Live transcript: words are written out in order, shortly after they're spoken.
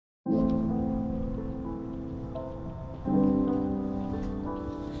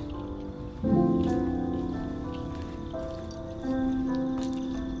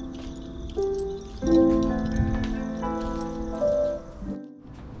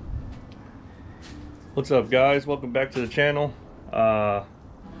What's up, guys? Welcome back to the channel. Gonna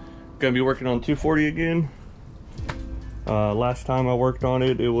be working on 240 again. Last time I worked on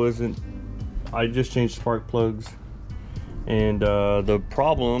it, I just changed spark plugs and the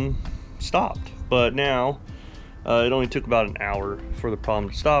problem stopped. But now it only took about an hour for the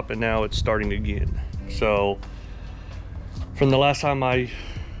problem to stop, and now it's starting again. So from the last time I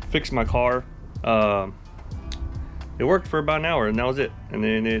fixed my car, it worked for about an hour and that was it, and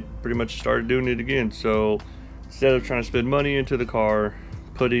then it pretty much started doing it again. So instead of trying to spend money into the car,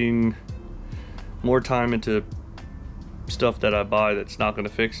 putting more time into stuff that I buy that's not going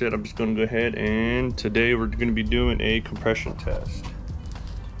to fix it, I'm just going to go ahead and today we're going to be doing a compression test.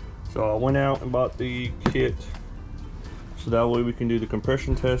 So I went out and bought the kit so that way we can do the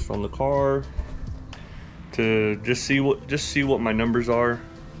compression test on the car to just see what my numbers are,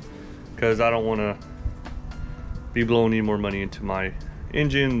 because I don't want to be blowing any more money into my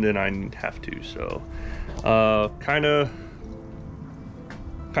engine than I have to. So kind of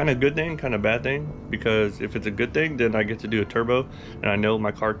good thing, kind of bad thing, because if it's a good thing, then I get to do a turbo and I know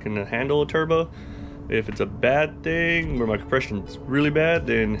my car can handle a turbo. If it's a bad thing where my compression's really bad,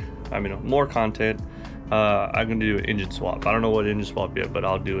 then I mean more content, I'm gonna do an engine swap. I don't know what engine swap yet, but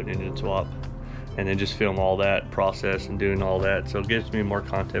I'll do an engine swap and then just film all that process and doing all that, so it gives me more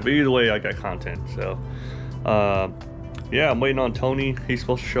content. But either way, I got content. So yeah, I'm waiting on Tony. He's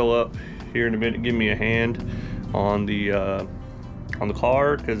supposed to show up here in a minute, give me a hand on the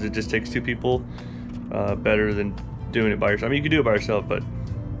car, because it just takes two people, better than doing it by yourself. I mean, you can do it by yourself, but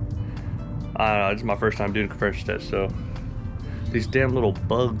I don't know, it's my first time doing a compression test. So these damn little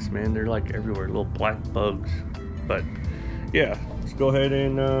bugs, man, they're like everywhere, little black bugs. But yeah, let's go ahead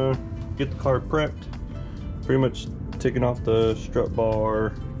and get the car prepped. Pretty much taking off the strut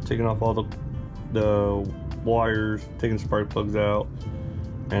bar, taking off all the wires, taking the spark plugs out,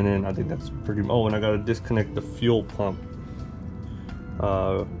 and then I think that's pretty. Oh, and I gotta disconnect the fuel pump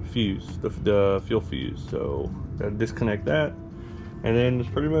fuse, the fuel fuse. So gotta disconnect that, and then it's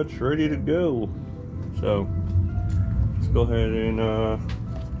pretty much ready to go. So let's go ahead and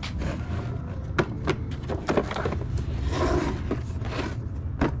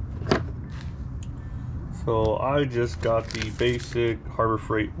so I just got the basic Harbor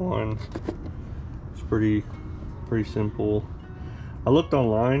Freight one. It's pretty simple. I looked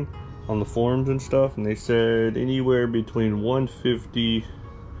online on the forums and stuff, and they said anywhere between 150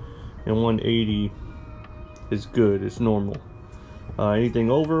 and 180 is good, it's normal. Anything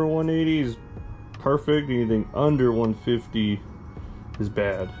over 180 is perfect, anything under 150 is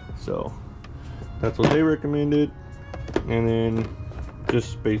bad. So that's what they recommended. And then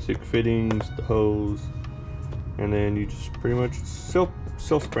just basic fittings, the hose, and then you just pretty much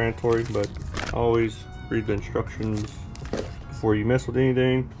self-explanatory, but always read the instructions before you mess with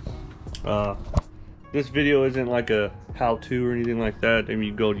anything. This video isn't like a how-to or anything like that. I mean,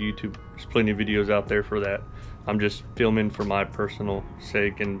 you go to YouTube, there's plenty of videos out there for that. I'm just filming for my personal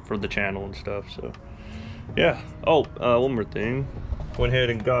sake and for the channel and stuff. So yeah. Oh, one more thing, went ahead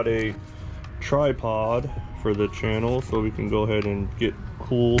and got a tripod for the channel so we can go ahead and get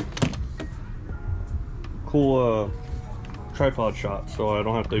cool tripod shots, so I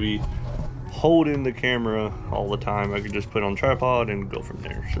don't have to be holding the camera all the time. I can just put it on tripod and go from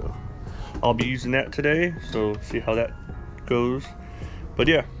there. So I'll be using that today, so see how that goes. But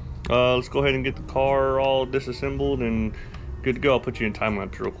yeah, let's go ahead and get the car all disassembled and good to go. I'll put you in time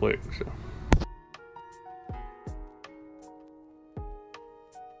lapse real quick. So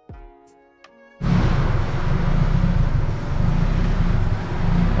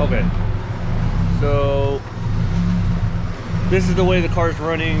okay, so this is the way the car's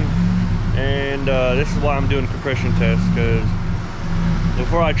running, and this is why I'm doing a compression test, because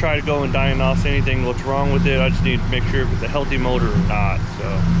before I try to go and diagnose anything what's wrong with it, I just need to make sure if it's a healthy motor or not.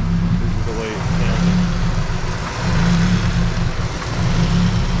 So this is the way it's handled.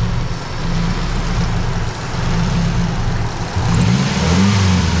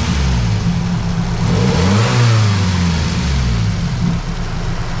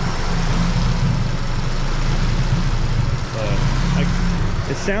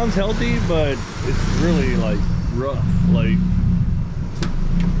 It sounds healthy, but it's really like rough. Like,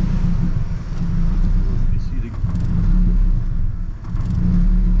 you see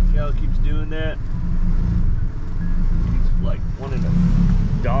how it keeps doing that? It's like wanting to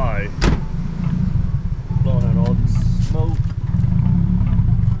die, blowing out all the smoke.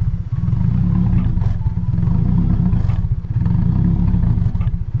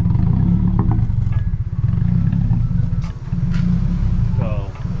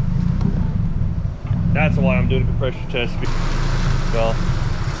 That's why I'm doing a compression test. Well,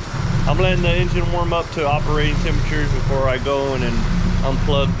 I'm letting the engine warm up to operating temperatures before I go in and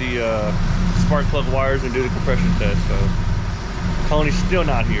unplug the spark plug wires and do the compression test. So Tony's still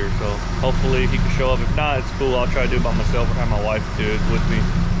not here, so hopefully he can show up. If not, it's cool. I'll try to do it by myself or have my wife do it with me.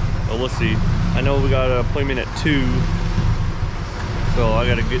 But we'll see. I know we got an appointment at 2, so I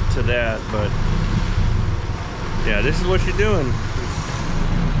got to get to that. But yeah, this is what you're doing.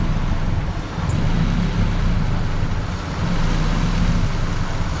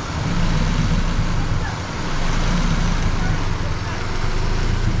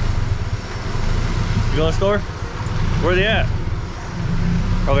 You going to the store? Where are they at?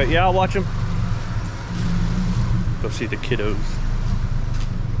 Okay, yeah, I'll watch them. Go see the kiddos.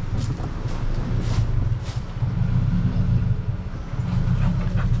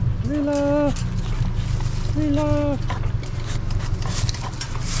 Lila! Lila!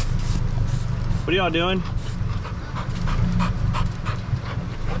 What are y'all doing?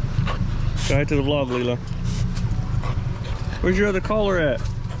 Go ahead to the vlog, Lila. Where's your other collar at?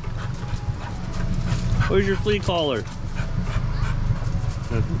 Where's your flea collar?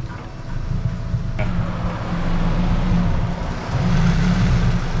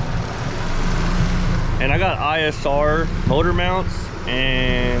 And I got ISR motor mounts,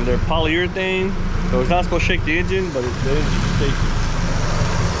 and they're polyurethane, so it's not supposed to shake the engine, but the engine's shaking.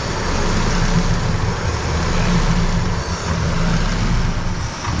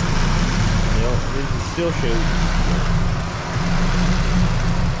 Yep, the engine's still shaking.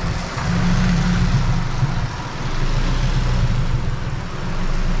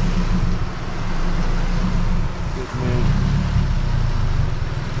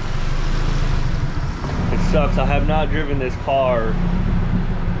 Sucks. I have not driven this car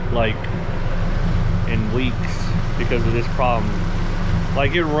like in weeks because of this problem.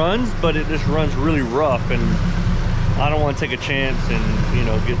 Like, it runs, but it just runs really rough, and I don't want to take a chance and, you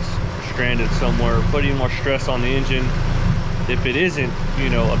know, get stranded somewhere, put any more stress on the engine. If it isn't, you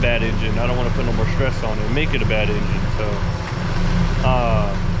know, a bad engine, I don't want to put no more stress on it and make it a bad engine. So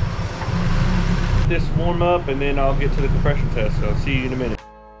this warm up, and then I'll get to the compression test. So see you in a minute.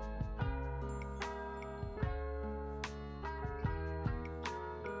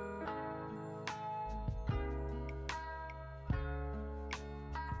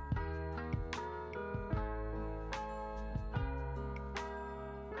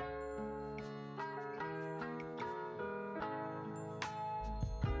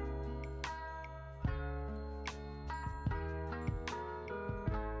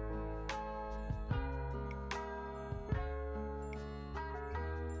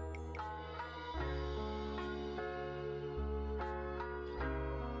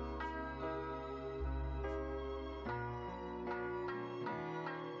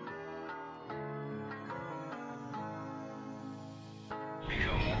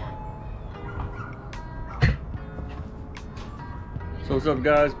 So what's up,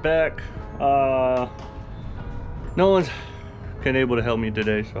 guys? Back. No one's been able to help me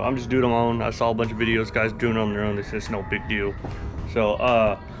today, so I'm just doing it on my own. I saw a bunch of videos, guys doing it on their own. It's just no big deal. So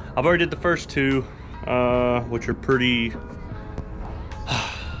I've already did the first 2, which are pretty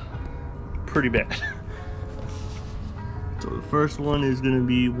bad. So the first one is gonna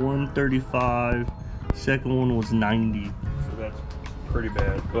be 135. Second one was 90. So that's pretty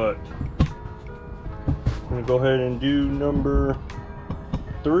bad. But I'm gonna go ahead and do number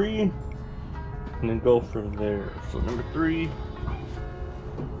 3 and then go from there. So number 3.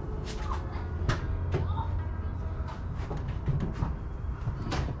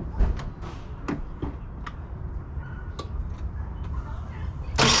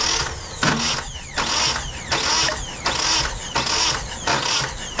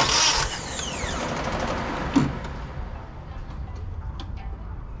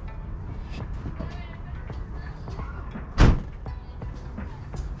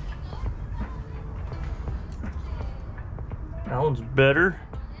 That one's better.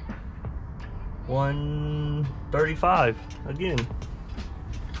 135 again.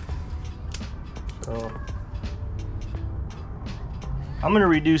 So I'm gonna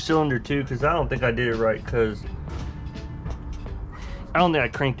redo cylinder 2 because I don't think I did it right, because I don't think I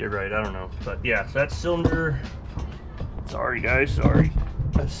cranked it right. I don't know. But yeah, so that's cylinder, sorry guys, sorry.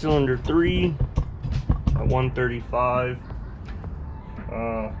 That's cylinder 3 at 135.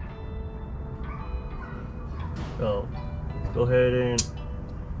 So go ahead and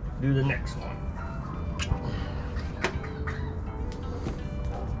do the next one.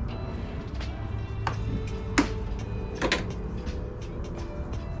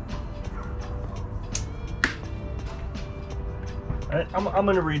 I'm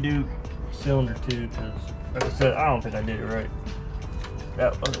gonna redo cylinder 2 because, like I said, I don't think I did it right.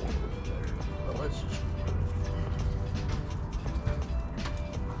 That other one was let's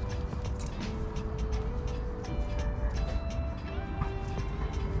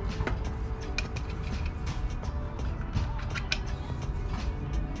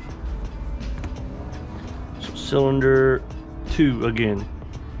just so cylinder 2 again.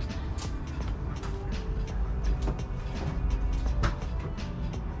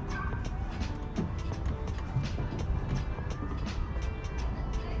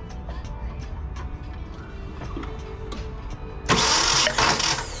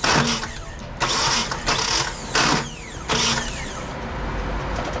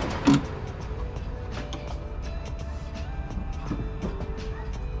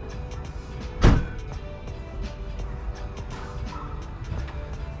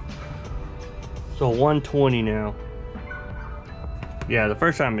 So 120 now. Yeah, the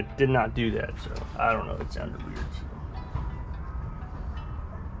first time it did not do that, so I don't know, it sounded weird.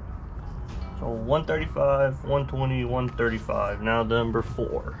 So 135, 120, 135. Now number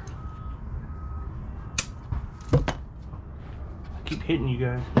 4. I keep hitting you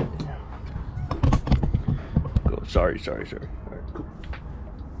guys. Go. Sorry. All right, cool.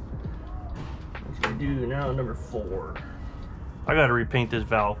 Let's redo now number 4. I gotta repaint this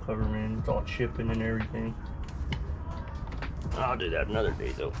valve cover, man. It's all chipping and everything. I'll do that another day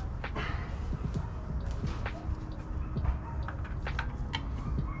though.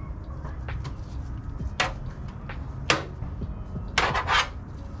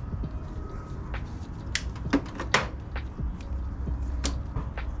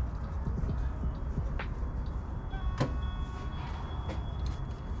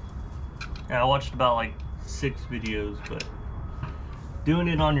 Yeah, I watched about like 6 videos, but doing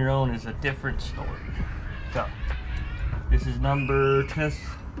it on your own is a different story. So, this is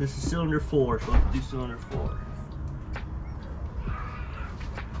this is cylinder 4, so let's do cylinder 4.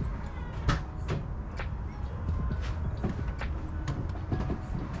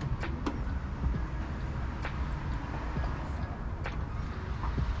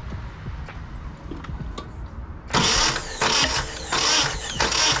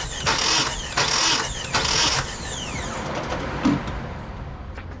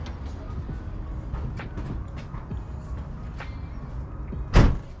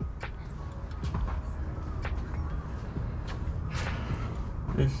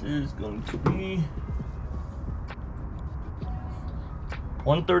 This is going to be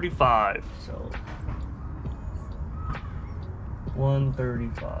 135, so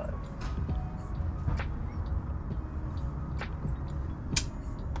 135.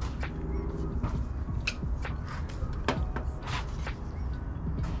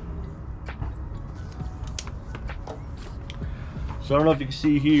 So I don't know if you can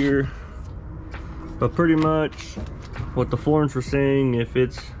see here, but pretty much what the forums were saying, if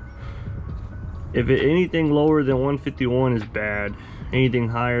anything lower than 151 is bad, anything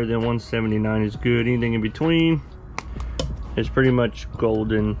higher than 179 is good, anything in between is pretty much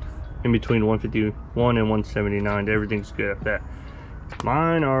golden. In between 151 and 179, everything's good at that.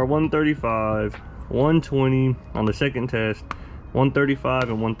 Mine are 135, 120 on the second test, 135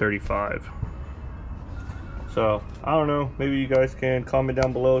 and 135. So I don't know, maybe you guys can comment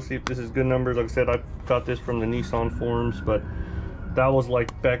down below, see if this is good numbers. Like I said, I got this from the Nissan forums, but that was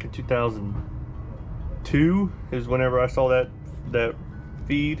like back in 2002 is whenever I saw that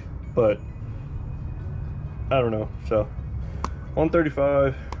feed, but I don't know. So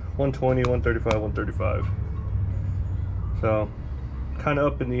 135, 120, 135, 135. So kind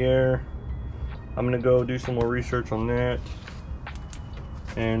of up in the air. I'm gonna go do some more research on that,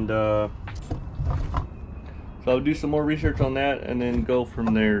 and so I'll do some more research on that and then go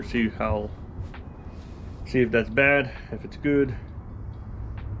from there, see if that's bad, if it's good,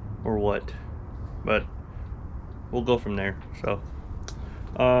 or what. But we'll go from there. So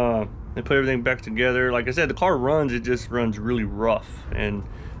and put everything back together. Like I said, the car runs, it just runs really rough, and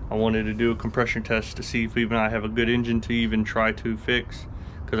I wanted to do a compression test to see if even I have a good engine to even try to fix,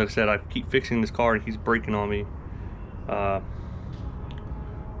 because like I said, I keep fixing this car and he's breaking on me.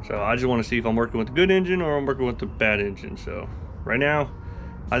 So I just want to see if I'm working with a good engine or I'm working with a bad engine. So right now,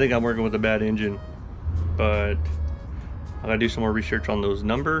 I think I'm working with a bad engine, but I gotta do some more research on those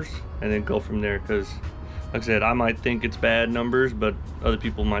numbers and then go from there. Because like I said, I might think it's bad numbers, but other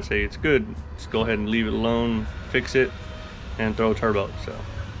people might say it's good. Just go ahead and leave it alone, fix it, and throw a turbo. So,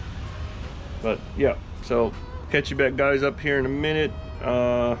 but yeah, so catch you back guys up here in a minute.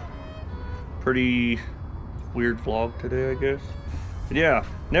 Pretty weird vlog today, I guess. But yeah,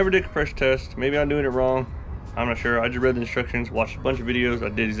 never did compression test. Maybe I'm doing it wrong, I'm not sure. I just read the instructions, watched a bunch of videos, I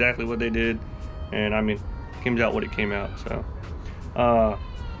did exactly what they did, and I mean, it came out what it came out. So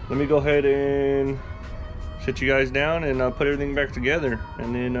let me go ahead and sit you guys down and put everything back together.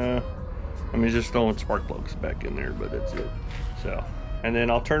 And then, I mean, just throwing spark plugs back in there, but that's it. So, and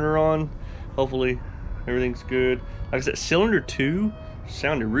then I'll turn her on. Hopefully everything's good. Like I said, cylinder 2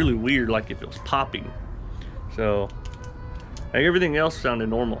 sounded really weird, like if it was popping. So, like everything else sounded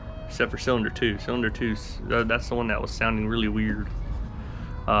normal, except for cylinder 2. Cylinder 2, that's the one that was sounding really weird.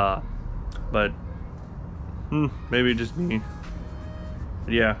 But maybe just me.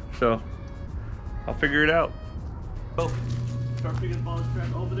 But yeah, so I'll figure it out. Oh, start picking the ball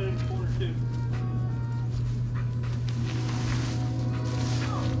track over there in corner 2.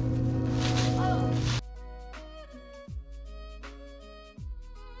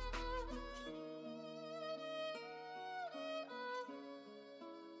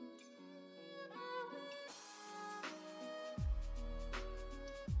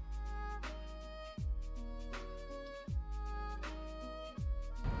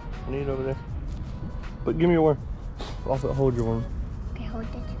 I need it over there. But give me your worm. Also hold your worm. Okay, hold it.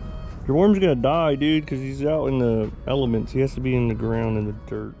 Your worm's gonna die, dude, because he's out in the elements. He has to be in the ground in the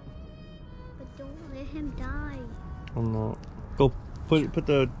dirt. But don't let him die. I'm not. Go put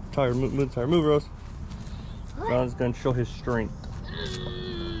the tire. Move the tire. Move, Rose. Ron's gonna show his strength.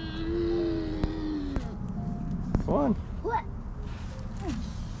 Come on. What?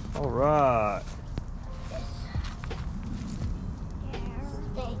 All right.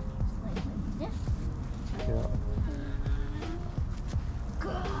 Yeah.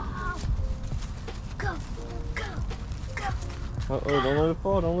 Go. Uh-oh, don't let it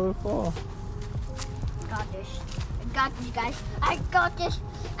fall, don't let it fall. Got this. I got this, guys. I got this.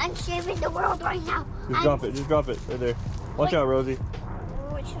 I'm saving the world right now. Just drop it, right there. Watch out, Rosie.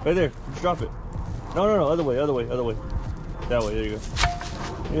 Right there, just drop it. No, other way. That way, there you go.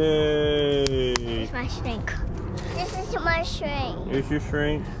 Yay! It's my strength. This is my strength. Here's your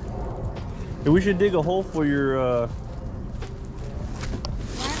strength. Hey, we should dig a hole for your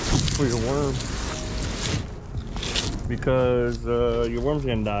worm. Because your worm's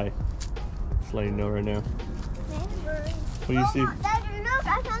gonna die. Just letting you know right now. What do you see? Daddy, look,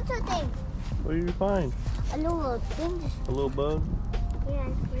 I found something. What did you find? A little thing. A little bug? Yeah,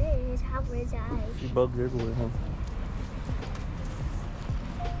 it's how his eyes. See bugs everywhere, huh?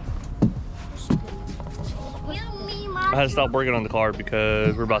 I had to stop working on the car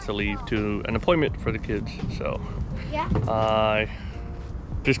because we're about to leave to an appointment for the kids. So Yeah. I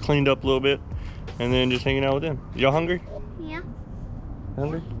just cleaned up a little bit and then just hanging out with them. Y'all hungry? Yeah.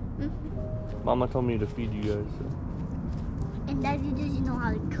 Hungry? Mm-hmm. Mama told me to feed you guys. So. And Daddy doesn't know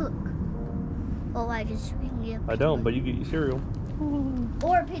how to cook. Oh, I just get. I don't, but you get your cereal.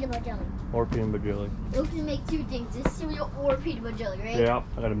 Or peanut butter jelly. Or peanut butter jelly. We can make two things: a cereal or peanut butter jelly, right? Yeah,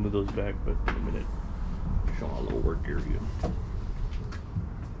 I gotta move those back, but in a minute. Show our little work area.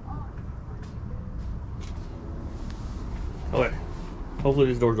 Okay. Hopefully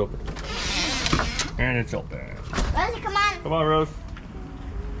this door's open. And it's open. Rosie, come on. Come on, Rose.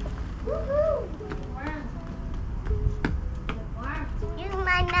 Woohoo! Use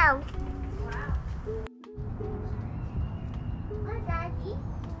my mouth. Hi, Daddy.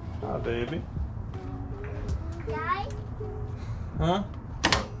 Hi, baby. Dad? Huh?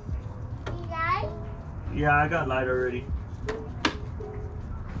 Dad? Yeah, I got light already.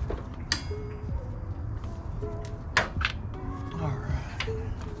 Alright.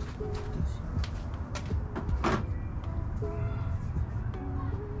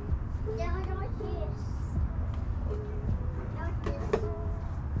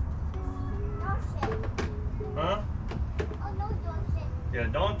 Huh? Oh, no, don't sit. Yeah,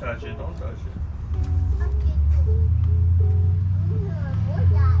 don't touch it, don't touch it.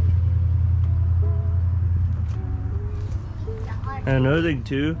 And another thing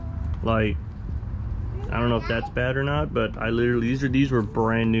too, like, I don't know if that's bad or not, but I literally, these were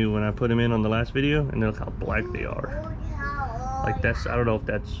brand new when I put them in on the last video, and look how black they are. Like that's, I don't know if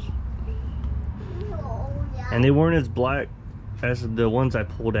that's, and they weren't as black as the ones I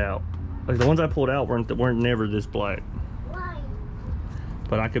pulled out. Like the ones I pulled out weren't never this black.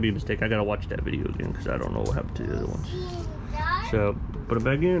 But I could be mistaken. I gotta watch that video again because I don't know what happened to the other ones. So put them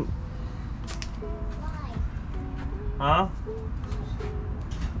back in. Huh?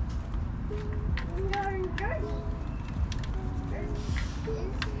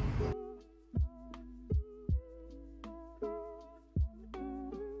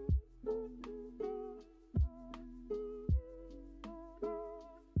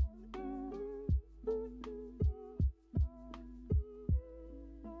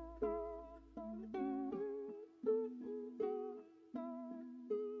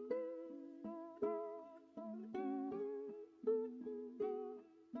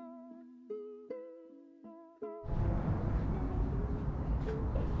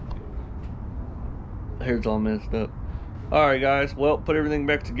 Hair's all messed up. All right, guys. Well, put everything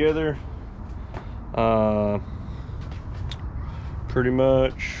back together. Pretty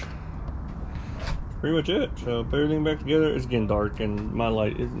much it. So put everything back together. It's getting dark and my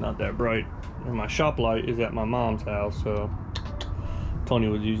light is not that bright, and my shop light is at my mom's house, so Tony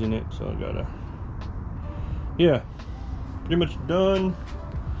was using it, so I gotta, yeah, pretty much done.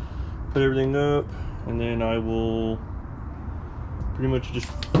 Put everything up, and then I will pretty much just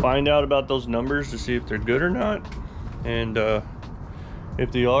find out about those numbers to see if they're good or not, and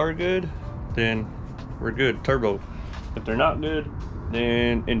if they are good, then we're good, turbo. If they're not good,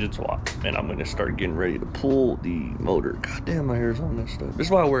 then engine swap, and I'm gonna start getting ready to pull the motor. God damn, my hair's all messed up. This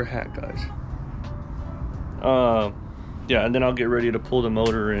is why I wear a hat, guys. Yeah, and then I'll get ready to pull the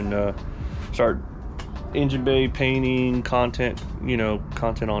motor and start engine bay painting, content, you know,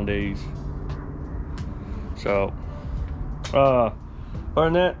 content on days. So other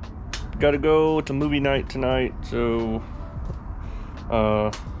than that, gotta go to movie night tonight, so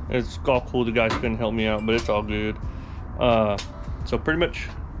it's all cool. The guys couldn't help me out, but it's all good. So pretty much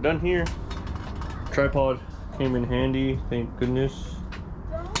done here. Tripod came in handy, thank goodness.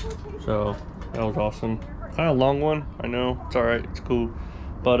 So that was awesome. Kind of long one, I know. It's all right, it's cool.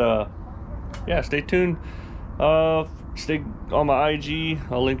 But yeah, stay tuned. Stay on my IG.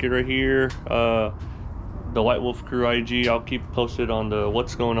 I'll link it right here. The White Wolf Crew IG. I'll keep posted on the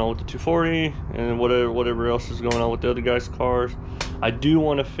what's going on with the 240 and whatever else is going on with the other guys' cars. I do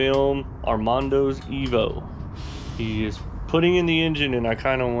want to film Armando's Evo. He is putting in the engine, and I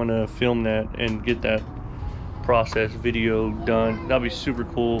kind of want to film that and get that process video done. That'll be super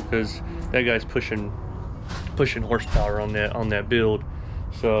cool because that guy's pushing horsepower on that build.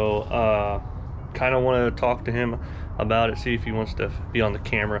 So kind of want to talk to him about it, see if he wants to be on the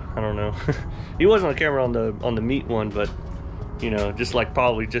camera. I don't know. He was on the camera on the meat one, but you know, just like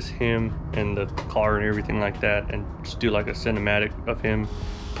probably just him and the car and everything like that, and just do like a cinematic of him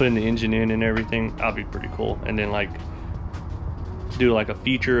putting the engine in and everything. That'd be pretty cool. And then like do like a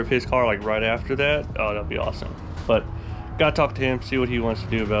feature of his car like right after that. Oh, that'd be awesome. But gotta talk to him, see what he wants to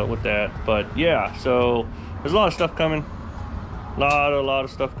do about with that. But yeah, so there's a lot of stuff coming. A lot of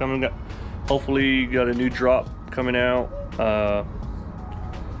stuff coming. Hopefully got a new drop coming out.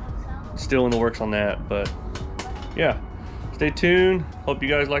 Still in the works on that, but yeah, stay tuned. Hope you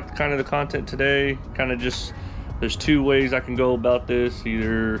guys like kind of the content today. Kind of just, there's two ways I can go about this,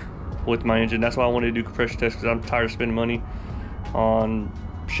 either with my engine. That's why I wanted to do compression tests, because I'm tired of spending money on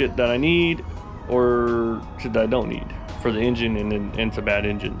shit that I need or shit that I don't need for the engine, and it's a bad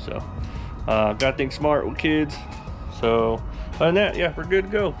engine. So gotta think smart with kids. So other than that, yeah, we're good to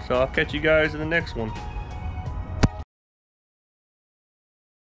go. So I'll catch you guys in the next one.